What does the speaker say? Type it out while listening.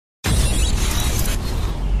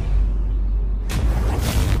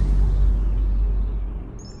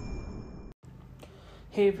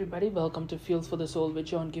Hey everybody, welcome to Fuels for the Soul with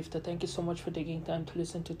John Gifter. Thank you so much for taking time to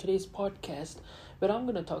listen to today's podcast where I'm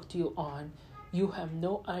going to talk to you on you have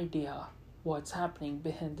no idea what's happening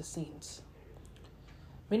behind the scenes.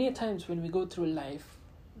 Many a times when we go through life,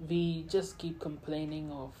 we just keep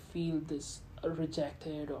complaining or feel this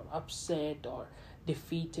rejected or upset or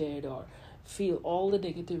defeated or feel all the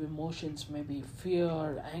negative emotions, maybe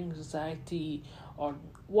fear, anxiety, or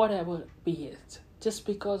whatever be it, just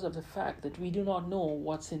because of the fact that we do not know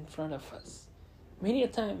what's in front of us. Many a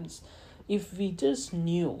times, if we just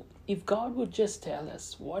knew, if God would just tell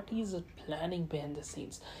us what He's planning behind the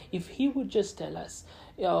scenes, if He would just tell us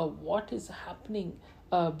what is happening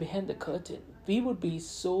behind the curtain, we would be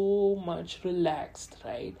so much relaxed,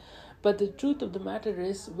 right? But the truth of the matter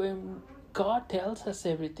is, when God tells us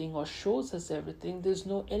everything or shows us everything, there's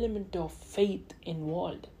no element of faith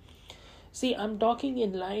involved. See, I'm talking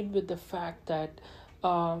in line with the fact that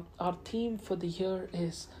our theme for the year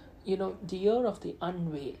is, the year of the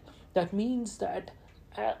unveil. That means that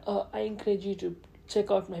I encourage you to check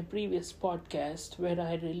out my previous podcast where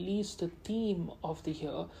I released the theme of the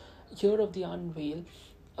year of the unveil.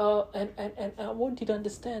 And I want you to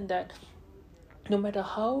understand that no matter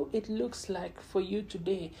how it looks like for you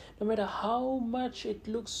today, no matter how much it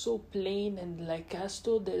looks so plain and like as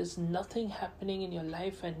though there is nothing happening in your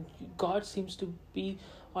life and God seems to be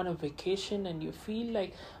on a vacation and you feel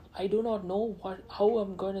like I do not know how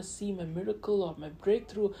I'm going to see my miracle or my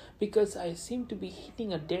breakthrough because I seem to be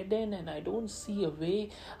hitting a dead end and I don't see a way.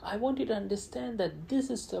 I want you to understand that this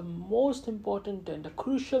is the most important and a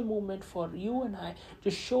crucial moment for you and I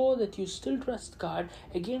to show that you still trust God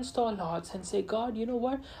against all odds and say, God, you know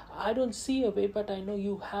what? I don't see a way, but I know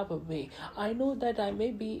you have a way. I know that I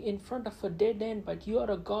may be in front of a dead end, but you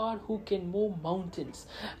are a God who can move mountains.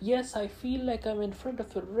 Yes, I feel like I'm in front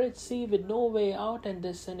of a Red Sea with no way out and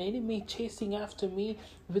there's an enemy chasing after me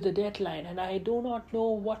with a deadline and I do not know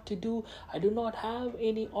what to do. I do not have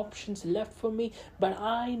any options left for me, but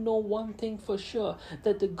I know one thing for sure,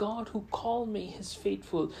 that the God who called me is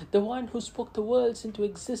faithful. The one who spoke the worlds into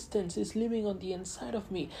existence is living on the inside of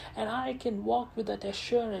me, and I can walk with that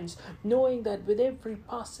assurance, knowing that with every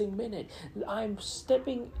passing minute I'm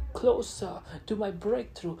stepping closer to my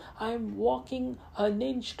breakthrough. I'm walking an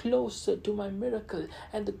inch closer to my miracle.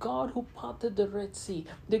 And the God who parted the Red Sea,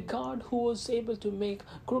 the God who was able to make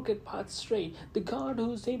crooked paths straight, the God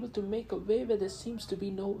who is able to make a way where there seems to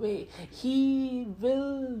be no way, He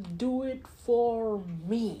will do it for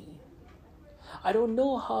me. I don't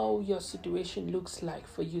know how your situation looks like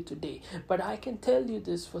for you today, but I can tell you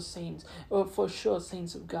this for saints, or for sure,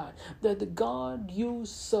 saints of God, that the God you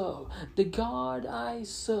serve, the God I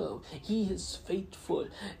serve, He is faithful.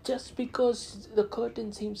 Just because the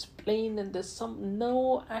curtain seems plain and there's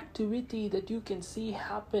no activity that you can see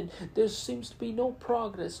happen, there seems to be no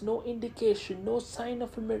progress, no indication, no sign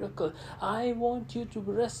of a miracle. I want you to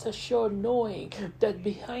rest assured knowing that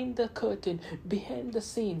behind the curtain, behind the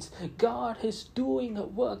scenes, God is doing a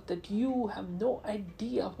work that you have no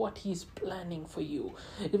idea what He's planning for you.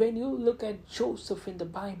 When you look at Joseph in the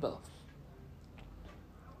Bible,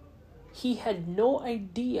 he had no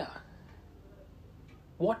idea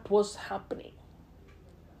what was happening.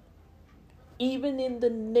 Even in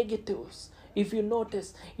the negatives, if you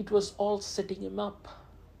notice, it was all setting him up.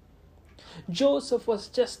 Joseph was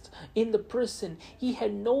just in the prison. He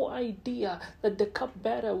had no idea that the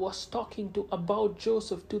cupbearer was talking about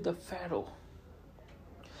Joseph to the Pharaoh.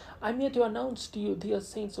 I'm here to announce to you, dear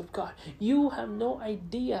saints of God, you have no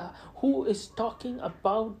idea who is talking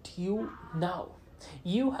about you now.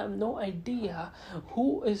 You have no idea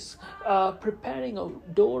who is preparing a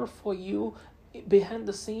door for you behind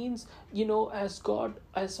the scenes, as God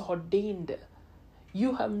has ordained.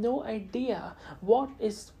 You have no idea what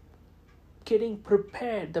is getting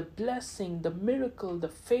prepared, the blessing, the miracle, the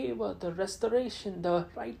favor, the restoration, the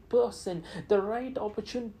right person, the right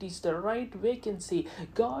opportunities, the right vacancy.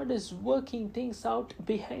 God is working things out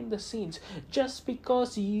behind the scenes. Just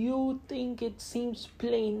because you think it seems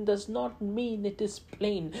plain does not mean it is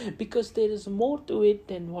plain, because there is more to it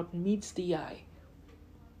than what meets the eye.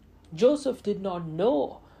 Joseph did not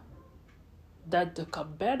know that the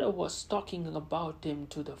cupbearer was talking about him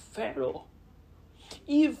to the Pharaoh.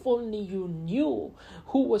 If only you knew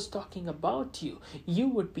who was talking about you, you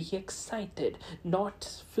would be excited,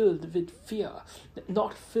 not filled with fear,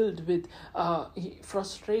 not filled with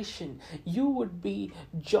frustration. You would be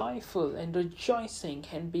joyful and rejoicing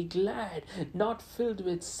and be glad, not filled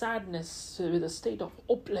with sadness, with a state of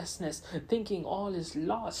hopelessness, thinking all is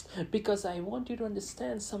lost. Because I want you to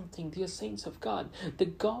understand something, dear saints of God. The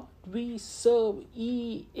God we serve,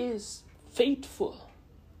 He is faithful.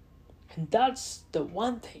 And that's the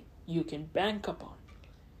one thing you can bank upon.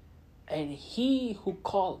 And He who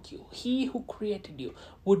called you, He who created you,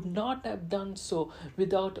 would not have done so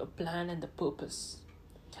without a plan and a purpose.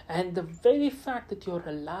 And the very fact that you're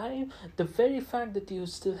alive, the very fact that you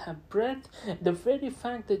still have breath, the very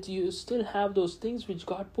fact that you still have those things which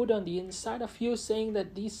God put on the inside of you, saying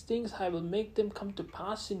that these things I will make them come to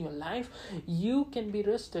pass in your life, you can be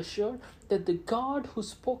rest assured that the God who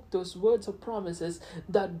spoke those words of promises,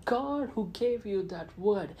 that God who gave you that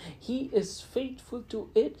word, He is faithful to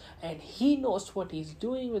it, and He knows what He's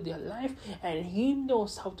doing with your life, and He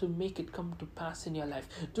knows how to make it come to pass in your life.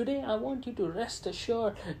 Today I want you to rest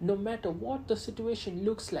assured, no matter what the situation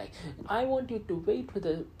looks like, I want you to wait with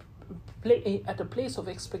at a place of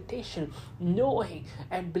expectation, knowing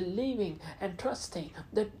and believing and trusting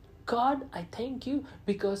that God, I thank you,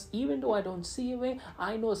 because even though I don't see a way,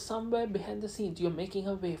 I know somewhere behind the scenes you're making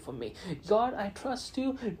a way for me. God, I trust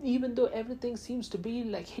you, even though everything seems to be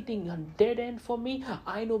like hitting a dead end for me,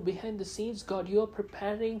 I know behind the scenes, God, you're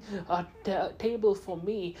preparing a table for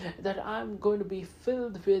me that I'm going to be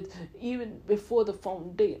filled with even before the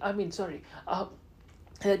foundation.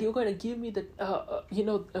 That you're going to give me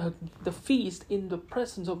the feast in the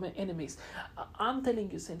presence of my enemies. I'm telling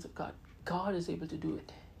you, saints of God, God is able to do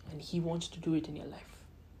it. And He wants to do it in your life.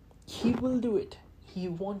 He will do it. He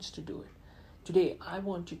wants to do it. Today, I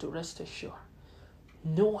want you to rest assured,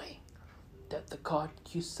 knowing that the God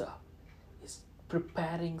you serve is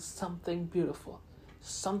preparing something beautiful,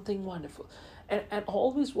 something wonderful. And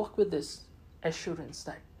always walk with this assurance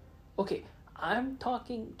that, okay, I'm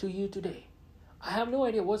talking to you today. I have no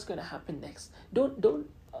idea what's going to happen next. Don't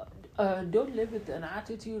live with an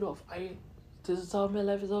attitude of, this is how my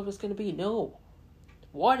life is always going to be. No.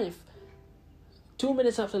 What if 2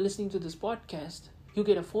 minutes after listening to this podcast, you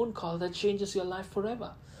get a phone call that changes your life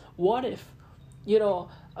forever? What if,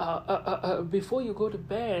 before you go to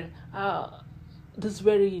bed, this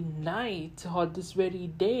very night or this very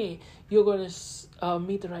day, you're going to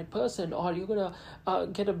meet the right person, or you're going to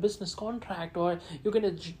get a business contract, or you're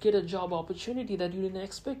going to get a job opportunity that you didn't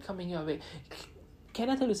expect coming your way? Can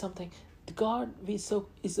I tell you something? The God we serve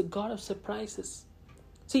is a God of surprises.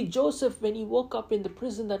 See, Joseph, when he woke up in the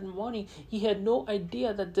prison that morning, he had no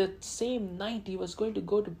idea that that same night he was going to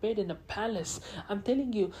go to bed in a palace. I'm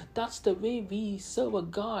telling you, that's the way we serve a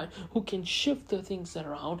God who can shift the things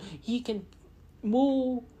around. He can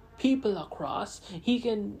move people across. He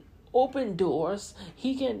can open doors.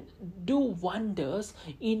 He can do wonders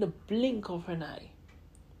in a blink of an eye.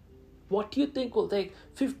 What you think will take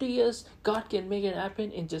 50 years, God can make it happen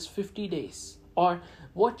in just 50 days. Or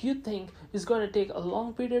what you think is going to take a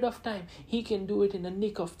long period of time, He can do it in a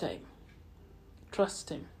nick of time. Trust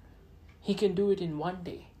Him. He can do it in one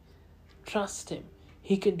day. Trust Him.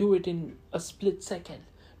 He can do it in a split second.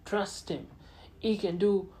 Trust Him. He can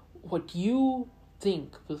do what you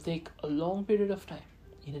think will take a long period of time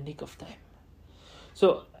in a nick of time.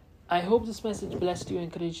 So I hope this message blessed you,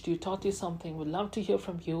 encouraged you, taught you something. Would love to hear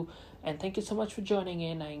from you. And thank you so much for joining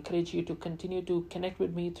in. I encourage you to continue to connect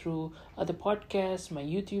with me through other podcasts, my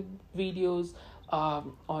YouTube videos,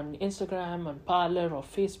 on Instagram, on Parler or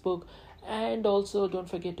Facebook. And also don't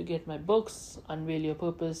forget to get my books, Unveil Your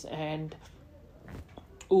Purpose and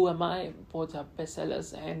Who Am I? Both are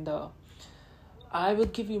bestsellers. And I will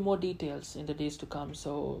give you more details in the days to come.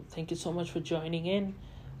 So thank you so much for joining in.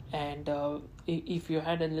 And if you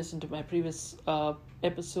hadn't listened to my previous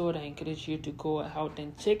episode, I encourage you to go out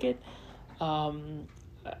and check it. And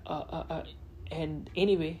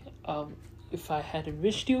anyway, if I hadn't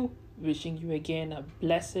wished you, wishing you again a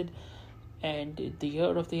blessed and the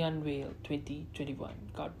year of the unveil 2021.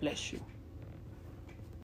 God bless you.